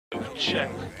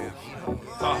check.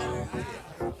 I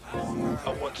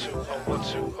want to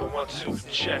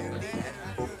check.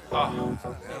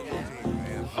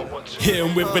 I want to. Hit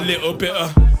him with a little bit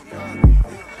of.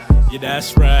 Yeah,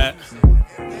 that's right.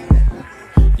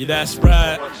 Yeah, that's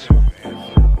right.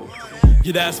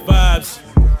 Yeah, that's vibes.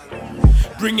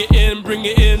 Bring it in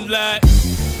like.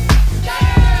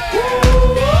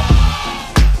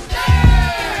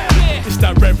 It's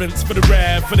that reverence for the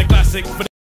rare, for the classic, for the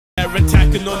air,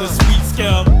 attacking on a sweet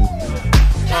scale.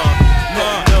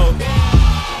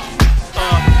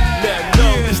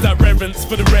 It's that reverence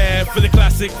for the rare, for the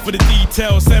classic, for the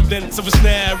detail, semblance of a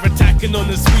snare, attacking on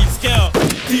a sweet scale.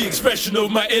 The expression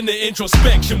of my inner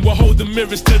introspection will hold the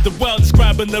mirrors to the world,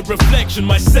 describing the reflection.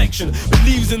 My section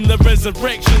believes in the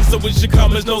resurrection, so it should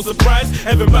come as no surprise.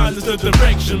 Heaven bound is the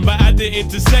direction, but at the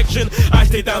intersection, I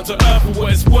stay down to earth for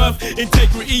what it's worth.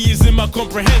 Integrity is in my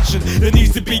comprehension. There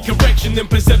needs to be correction in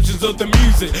perceptions of the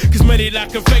music, cause many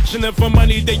lack affection, and for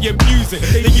money they abuse it.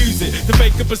 They use it to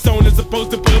fake a persona,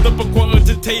 supposed to build up a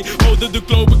quantitative. Hold of the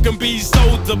globe, it can be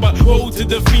sold to, but hold to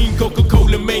the fiend,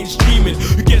 Coca-Cola mainstreaming.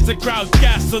 Who gets the crowd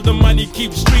gas so the money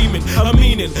keeps streaming? I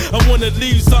mean it, I wanna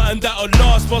leave something that'll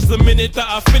last past the minute that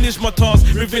I finish my task,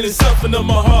 revealing something of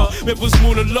my heart. Meant for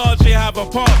small and large, they have a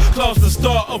part. Class the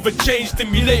start of a change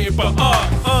stimulated by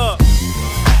art.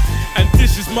 And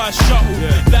this is my shuttle,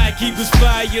 like eagles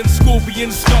flying,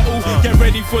 scorpions scuttle. Get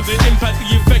ready for the impact,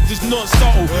 the effect is not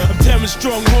subtle. I'm tearing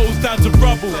strongholds down to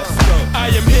rubble. I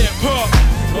am hip-hop,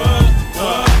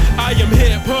 I am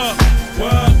hip-hop,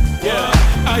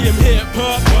 I am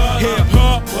hip-hop,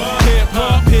 hip-hop,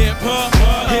 hip-hop, hip-hop,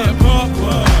 hip-hop.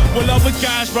 Well, other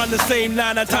guys run the same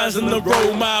line 9 times in a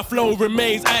row. My flow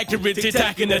remains accurate,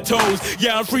 attacking their toes.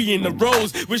 Yeah, I'm free in the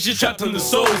rows, which is trapped on the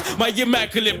souls. My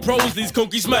immaculate prose, these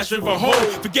conkeys smash with a hole.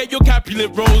 Forget your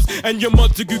Capulet roles and your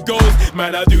Montague goals.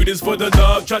 Man, I do this for the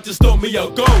love, try to stop me,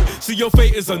 I'll go. See, your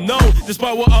fate is unknown,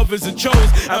 despite what others have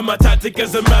chose. And my tactic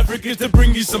as a maverick is to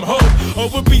bring you some hope.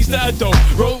 Over beats that I don't,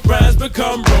 rope rhymes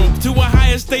become rope. To a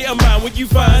higher state of mind when you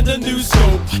find a new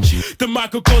scope. The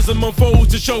microcosm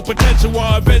unfolds to show potential,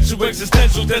 while eventual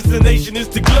existential destination is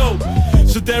to glow.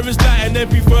 So there is light in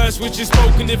every verse which is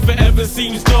spoken. If it ever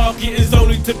seems dark, it is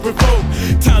only to provoke.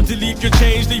 Time to leave your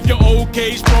change, leave your old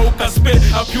cage broke. I spit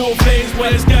out pure flames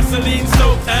where it's gasoline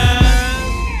soaked.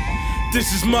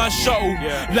 This is my shuttle,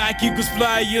 like eagles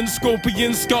flying,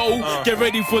 scorpions scuttle. Get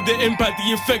ready for the impact,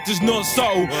 the effect is not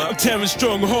subtle. I'm tearing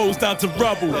strongholds down to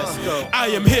rubble. I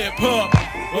am hip-hop,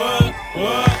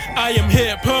 I am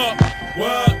hip-hop,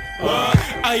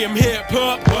 I am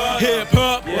hip-hop,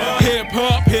 hip-hop,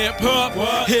 hip-hop,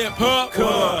 hip-hop,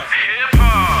 hip-hop.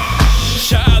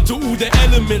 Shout out to all the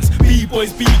elements,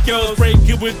 B-boys, B-girls,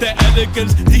 breaking with their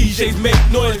elegance. DJs make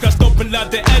noise, got stomping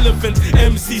like the elephants.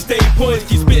 MCs stay poised,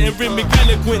 keep spitting rhythmic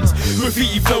eloquence.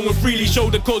 Graffiti flowing freely, show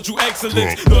the cultural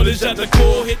excellence. Knowledge at the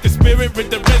core, hit the spirit with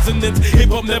the resonance.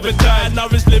 Hip-hop never died, now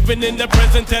it's living in the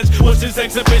present tense. Watch this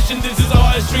exhibition, this is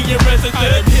artistry in residence. I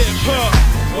am hip-hop,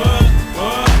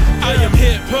 I am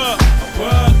hip-hop,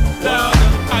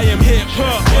 I am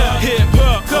hip-hop,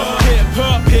 hip-hop,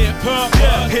 hip-hop, hip-hop,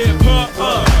 hip-hop.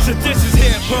 So this is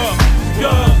hip-hop,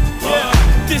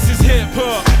 this is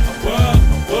hip-hop,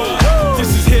 this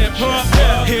is hip-hop,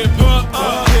 hip-hop,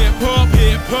 hip-hop,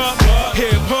 hip-hop,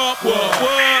 hip-hop,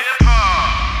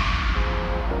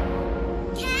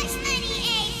 Cash Money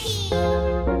AP.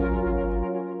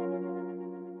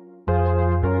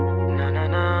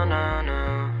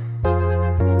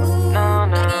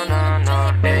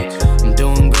 I'm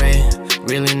doing great,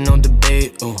 really no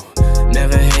debate, ooh.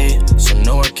 Never hate, so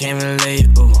no I can't relate,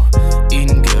 ooh.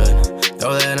 Eating good,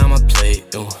 throw that on my plate,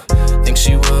 ooh. Think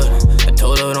she would, I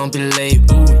told her don't be late,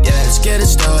 ooh. Yeah, let's get it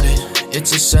started,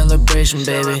 it's a celebration,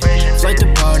 baby. Flight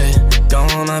departed,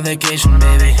 going on vacation,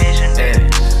 baby.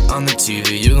 Yeah. On the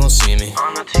TV, you gon' see me.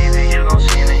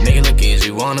 Make it look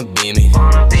easy, wanna be me.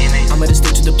 I'm at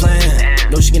stick to the plan,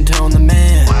 know she can tell I'm the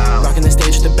man. Rocking the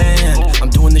stage with the band, I'm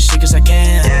doing this shit cause I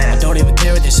can. I don't even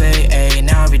care what they say, ayy.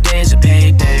 Now every day's a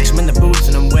payday. I'm in the booth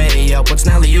and I'm way up, what's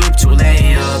Nally Oop to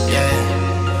lay up,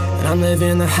 yeah. And I'm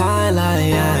living the high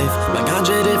life, like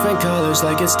 100 different colors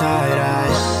like it's tie-dye,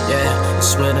 yeah. I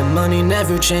swear the money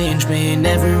never changed me,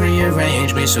 never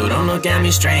rearranged me, so don't look at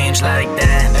me strange like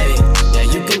that, ayy. Yeah,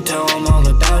 you can tell I'm all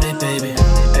about it, baby,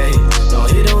 ayy. No,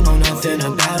 he don't know nothing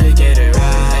about it, get it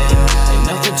right. Ain't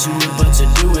nothing to it but to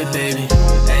do it, baby,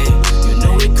 ayy. You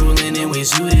know we coolin' and we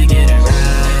suited, get it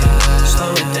right.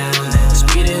 Slow it down and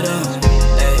speed it up,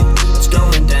 ayy. It's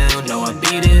going down, no I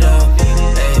beat it up, ayy.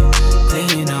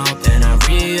 Clean up, then I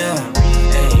re-up,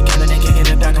 ayy. Counting and kicking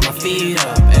it back on my feet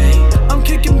up, ayy. I'm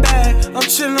kicking back, I'm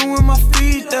chillin' with my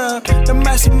feet up. The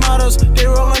massive models, they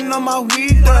rolling on my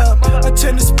weed up. I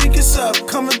turn the speakers up,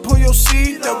 come and pull your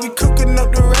seat up. We cooking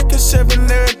up the record, serving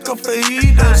lyrical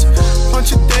fajitas.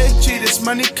 Bunch of dead cheaters,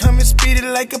 money coming speedy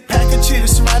like a pack of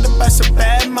cheaters. Surrounded by some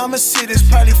bad mamacitas,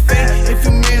 probably fake if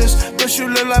you meet us, but you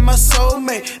look like my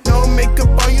soulmate. No makeup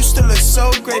on you, still look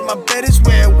so great. My bed is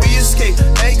where we escape.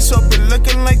 Legs open,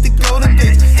 looking like the Golden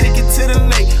Gates. Take it to the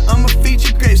lake, I'ma feed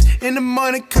you grapes. In the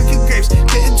morning, cooking grapes,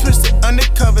 getting twisted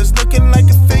undercovers, looking like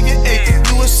a figure eight.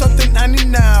 You is something I need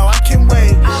now, I can't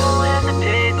wait. I won't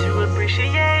hesitate to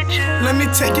appreciate you. Let me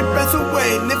take your breath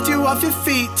away, lift you off your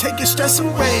feet, take your stress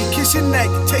away, kiss your neck,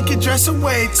 take your dress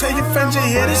away, tell your friends you're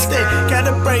here to stay. Got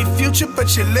a bright future,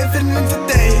 but you're living in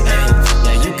today.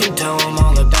 Yeah, you can tell him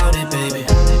all about it, baby.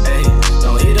 Hey,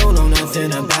 no, he don't know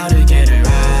nothing about it, get it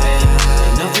right.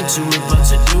 Ain't nothing to it but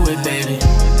to do it, baby.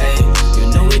 Hey, you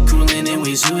know we coolin' and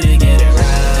we zooted, get it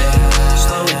right.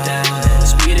 Slow it down,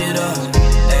 speed it up.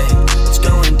 Hey, it's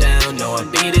going down, no, I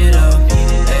beat it up.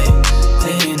 Hey,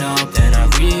 clean up, then I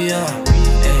re-up.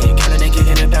 Hey, counting and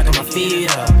kicking the back of my feet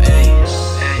up. Hey,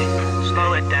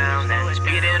 Slow it down, then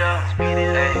speed it up.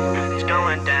 Hey, it's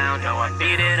going down, no, I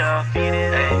beat it up.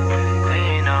 Hey,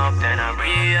 clean up, then I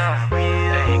re-up.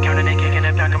 Hey, counting and kicking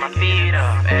the back of my feet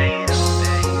up. Hey.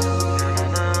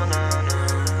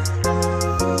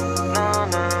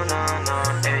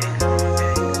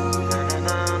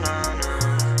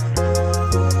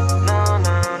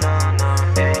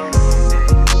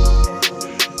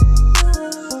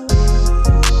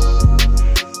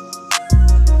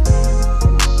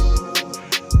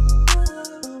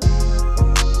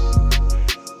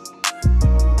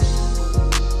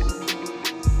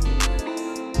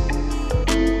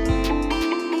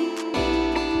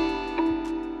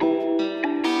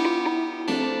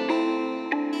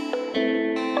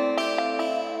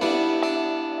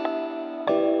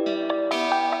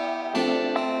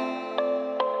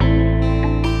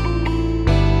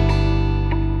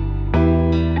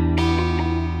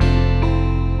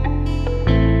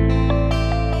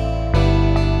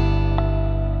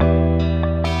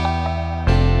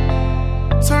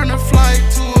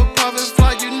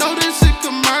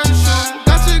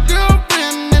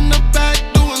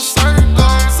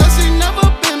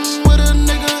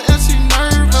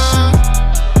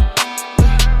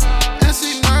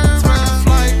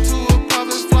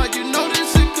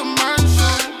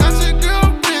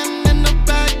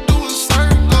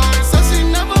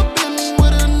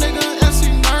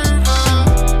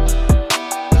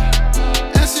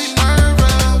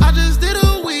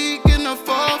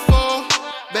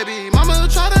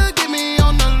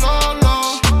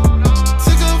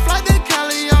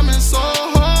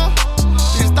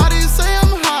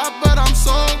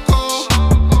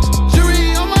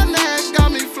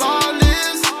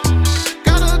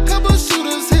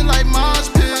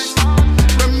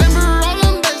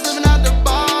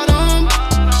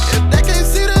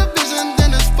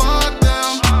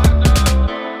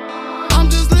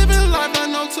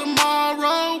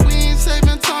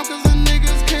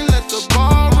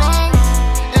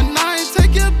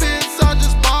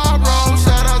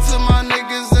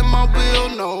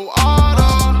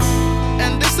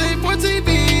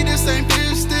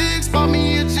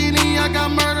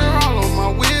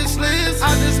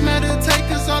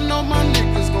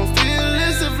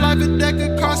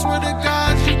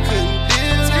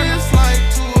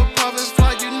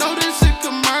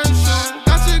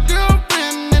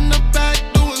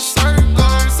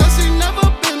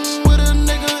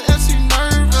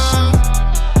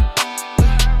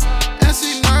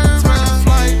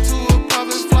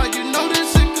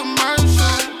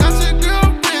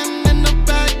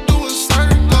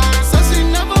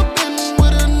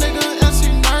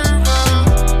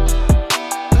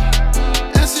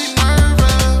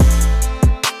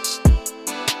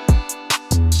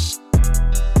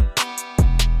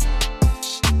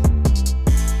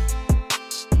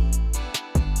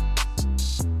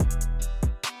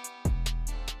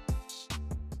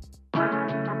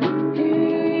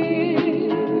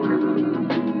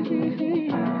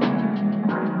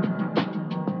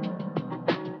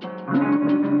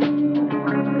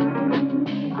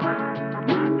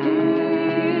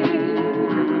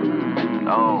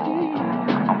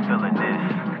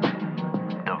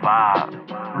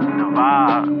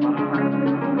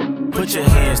 Put your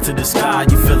hands to the sky,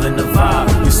 you feeling the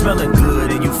vibe. You smelling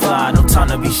good and you fly, no time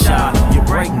to be shy. Your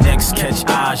breaknecks catch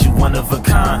eyes, you one of a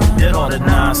kind. Dead all the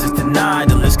nonsense denied,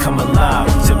 the list come alive.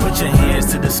 So put your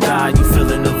hands to the sky, you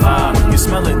feeling the vibe. You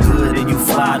smelling good and you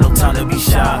fly, no time to be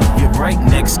shy. Your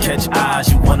breaknecks catch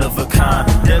eyes, you one of a kind.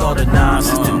 Dead all the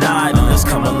nonsense denied, the list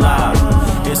come alive.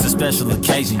 It's a special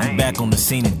occasion, you back on the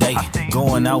scene and dating.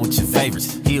 Going out with your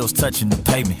favorites, heels touching the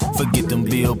pavement. Forget them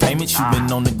bill payments, you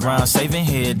been on the grind saving.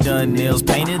 Hair done, nails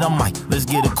painted, I'm like, let's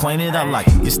get acquainted. I like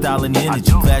your style and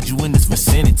energy, glad you in this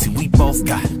vicinity. We both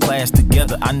got class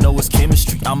together, I know it's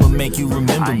chemistry. I'ma make you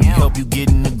remember me, help you get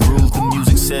in the groove. The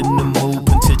music setting the mood,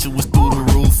 potential was through the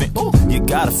roof. And ooh, you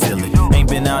gotta feel it, ain't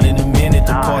been out in a minute.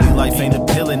 The party life ain't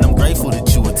appealing, I'm grateful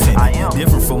that you attended.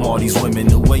 Different from all these women,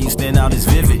 the way you stand out is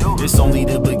vivid. It's only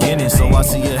the beginning, so I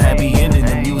see a happy ending.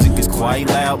 The music is quite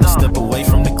loud, let's step away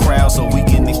from the crowd so we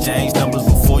can exchange numbers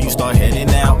before you start heading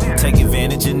out. Take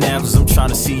advantage of now, cause I'm trying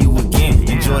to see you again.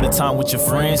 Enjoy the time with your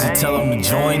friends and tell them to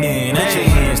join in. Put your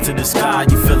hands to the sky,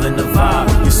 you feeling the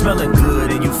vibe. You smelling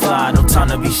good and you fly, no time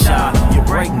to be shy. You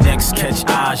break necks, catch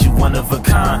eyes, you one of a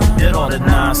kind. Did all the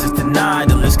nonsense denied,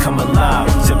 the list come alive.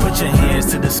 So put your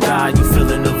hands to the sky, you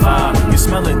feeling the vibe. You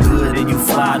smelling good and you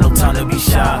fly, no time to be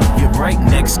shy. You break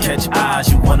necks, catch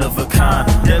eyes, you one of a kind.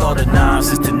 Did all the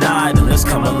nonsense denied, the list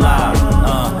come alive.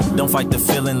 Don't fight the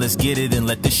feeling, let's get it and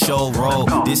let the show roll.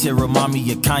 This here remind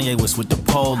me of Kanye was with the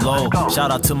polo.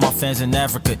 Shout out to my fans in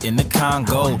Africa, in the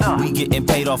Congo. We getting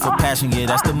paid off for passion, yeah,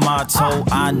 that's the motto.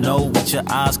 I know, with your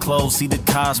eyes closed, see the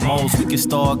cosmos. We can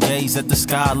stargaze at the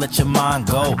sky, let your mind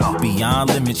go. Beyond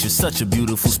limits, you're such a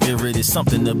beautiful spirit. It's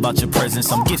something about your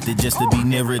presence, I'm gifted just to be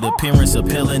near it. Appearance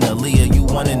appealing, Aaliyah, you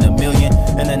one in a million.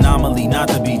 An anomaly, not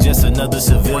to be just another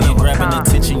civilian. Grabbing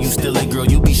attention, you still a girl,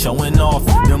 you be showing off.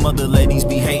 Them other ladies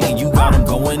be hating, you got them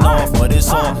going off. But it's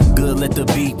all good, let the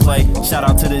beat play. Shout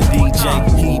out to the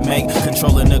DJ, he make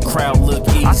controlling the crowd look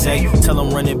easy. Tell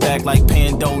him run it back like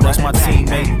Pando, that's my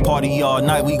teammate. Party all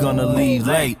night, we gonna leave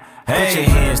late. Hey. Put your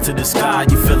hands to the sky,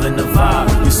 you feeling the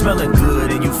vibe. You smelling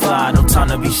good and you fly, no time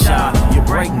to be shy. You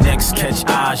break necks, catch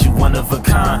eyes, you one of a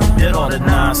kind. Did all the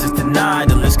nonsense denied,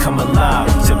 the list come alive.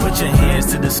 So put your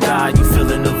hands to the sky, you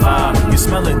feeling the vibe. You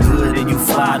smelling good and you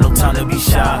fly, no time to be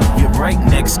shy. You break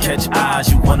necks, catch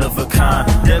eyes, you one of a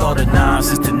kind. Did all the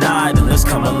nonsense denied, the list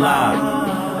come alive.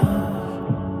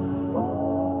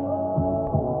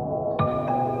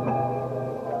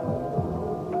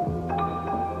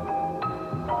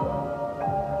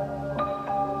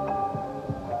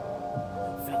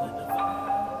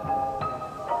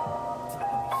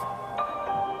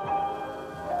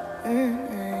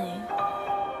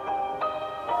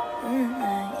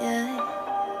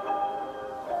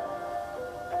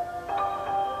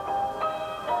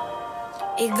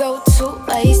 It go 2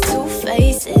 ways, 2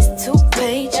 faces, 2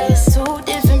 pages, 2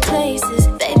 different places.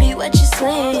 Baby, what you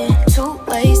saying? 2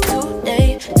 ways, 2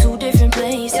 days, 2 different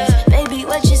places. Baby,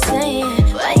 what you saying?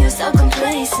 Why you so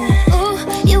complacent? Ooh,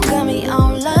 you got me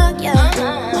on lock,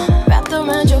 yeah. Wrapped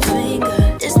around your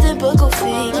finger, distant buckle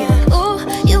figure. Ooh,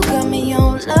 you got me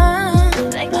on lock.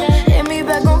 Hit me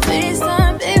back on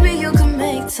FaceTime, baby, you can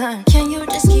make time. Can you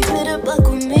just keep it a buck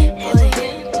with me, boy?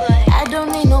 I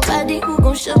don't need nobody who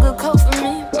gon' sugarcoat for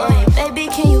me, boy. Baby,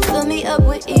 can you fill me up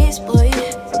with ease, boy?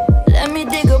 Let me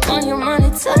dig up on your money,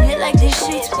 tug it like these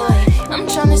sheets, boy. I'm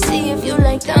tryna see if you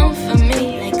like down for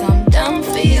me, like I'm down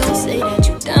for you. Say that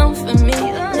you down for me,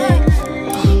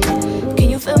 can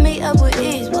you fill me up with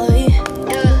ease, boy?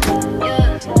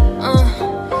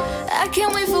 I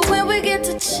can't wait for when we get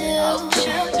to chill.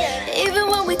 Even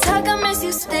when we talk, I miss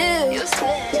you still.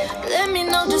 Let me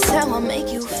know just how I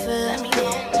make you feel.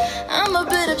 I'm a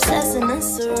bit obsessed and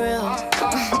it's surreal.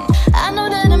 I know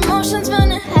that emotions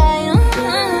running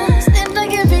high. Seems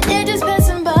like every day just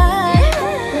passing by.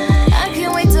 I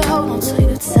can't wait to hold on to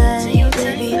you tight,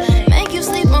 baby. Make you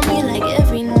sleep on me like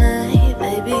every night,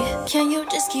 baby. Can you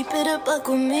just keep it a buck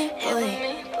with me,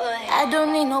 boy? I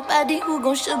don't need nobody who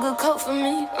gon' sugarcoat for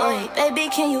me, boy. Baby,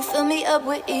 can you fill me up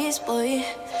with ease, boy?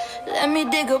 Let me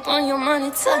dig up on your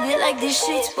money, tug it like these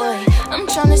sheets, boy. I'm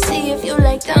tryna see if you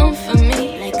like down for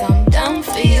me, like I'm down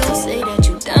for you. Say that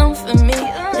you down for me,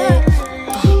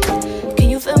 can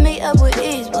you fill me up with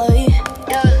ease, boy?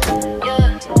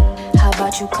 How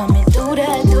about you coming through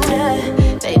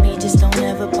that, baby, just don't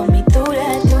ever put me through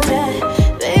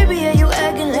that, baby, yeah, you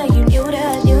acting like you knew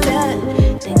that,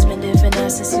 things been different now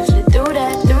since you slid through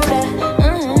that,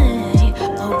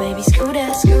 oh baby, screw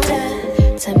that,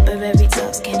 temporary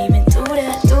talks, can't even do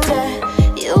that,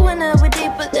 you and I were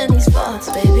deeper than these faults,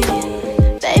 baby,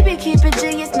 keep it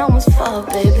G, it's no one's fault,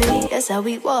 baby, that's how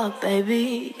we walk,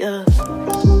 baby, yeah.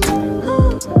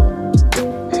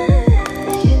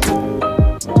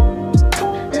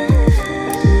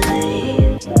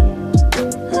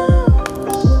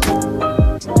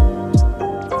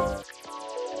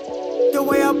 The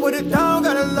way I put it down,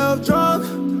 got her love drunk.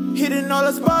 Hitting all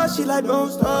the spots, she like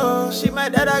don't stop. She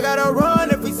mad that I gotta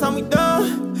run every time we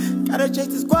done. Gotta chase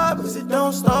the squad because it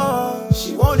don't stop.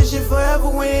 She want this shit forever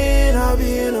when I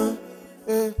be in her.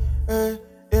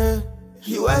 Yeah.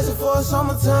 You asking for a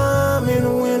summertime in the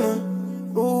winter.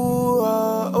 Ooh,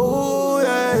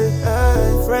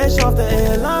 yeah. Fresh off the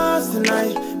airlines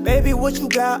tonight. Baby, what you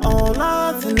got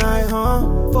online tonight,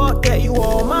 huh? Fuck that, you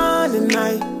all mine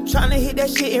tonight. Tryna hit that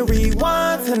shit and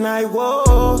rewind tonight,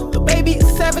 whoa. The baby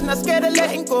is savage, not scared of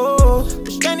letting go.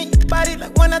 Restraining your body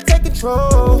like when I take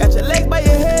control. Got your legs by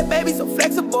your head, baby, so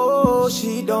flexible.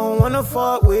 She don't wanna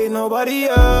fuck with nobody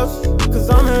else, cause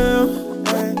I'm him,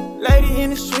 hey. Lady in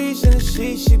the streets, in the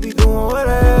sheets, she be doing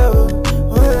whatever,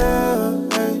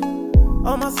 hey.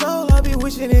 On my soul, I be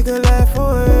wishing it could last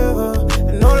forever.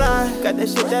 And no lie, got that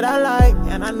shit that I like,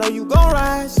 and I know you gon'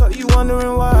 ride, so you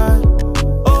wondering why.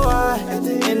 Oh, why, at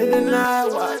the end of the night,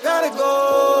 why I gotta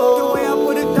go? The way I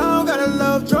put it down, got her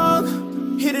love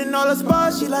drunk. Hitting all the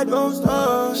spots, she like don't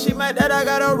stop. She mad that I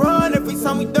gotta run every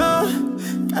time we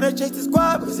done. Gotta chase the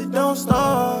squad because it don't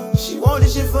stop. She want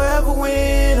this shit forever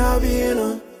when I be in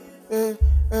her.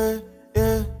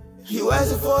 Yeah. You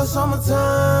asking for a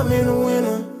summertime in the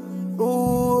winter.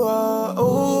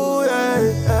 Ooh, yeah.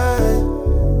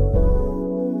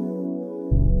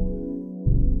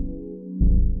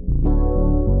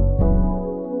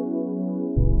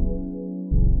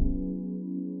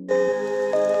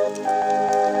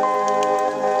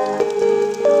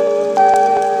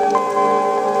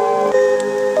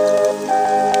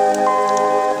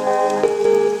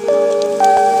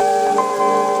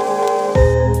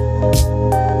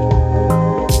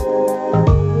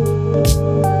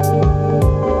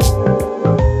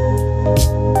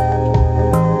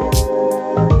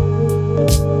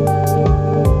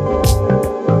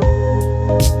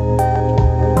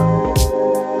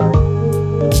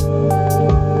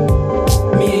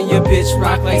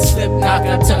 Rock like Slipknot,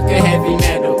 I tuck a heavy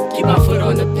metal. Keep my foot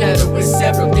on the pedal with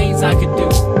several things I could do.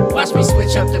 Watch me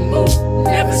switch up the mood,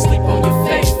 never sleep on your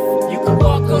faith. You could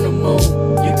walk on the moon,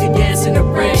 you could dance in the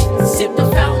rain. Sip the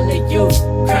fountain of youth,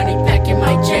 chronic pack in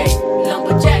my J.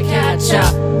 Lumberjack how I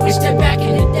chop, wish that back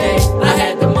in the day I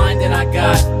had the mind that I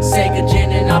got. Sega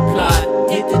gin and I plot,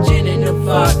 hit the gin in the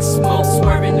Vox. Smoke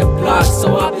swerving the block,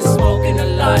 so I've been smoking a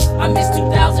lot. I miss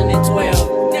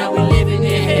 2012, now we living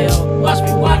in hell. Watch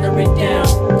me water it down,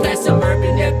 plant some herb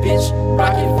in that bitch.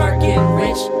 Rockin' fur, getting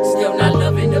rich, still not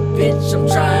loving the bitch. I'm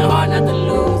trying hard not to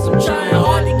lose, I'm trying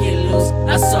hard to get loose.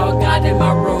 I saw God in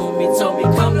my room, he told me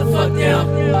come the fuck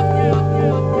down.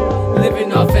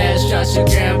 Living off fast shots, your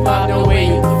grandpa, no way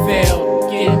you can fail.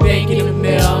 Getting baked in the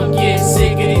mail, I'm getting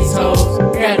sick of these hoes.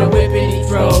 Grab a whip and he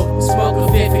drove, smoke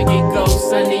a fifth and get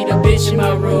ghosts. I need a bitch in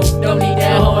my room, don't need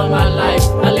that hoe in my life.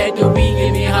 I let the weed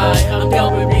get me high, I'm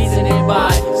done with reasoning by.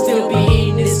 Still be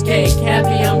eating this cake,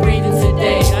 happy I'm breathing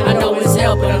today. I know it's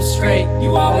hell but I'm straight,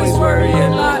 you always worry a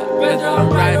lot. Whether I'm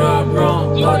right or I'm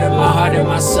wrong, Lord of my heart and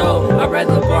my soul. I'd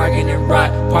rather bargain and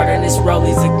rot, part of this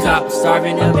rollies a cop.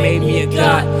 Starving up made me a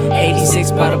god,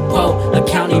 86 by the pole. A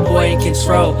county boy in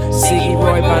control, Siggy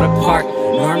Roy by the park.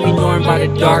 Normie Norm by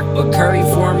the dark, but Curry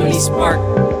formally spark.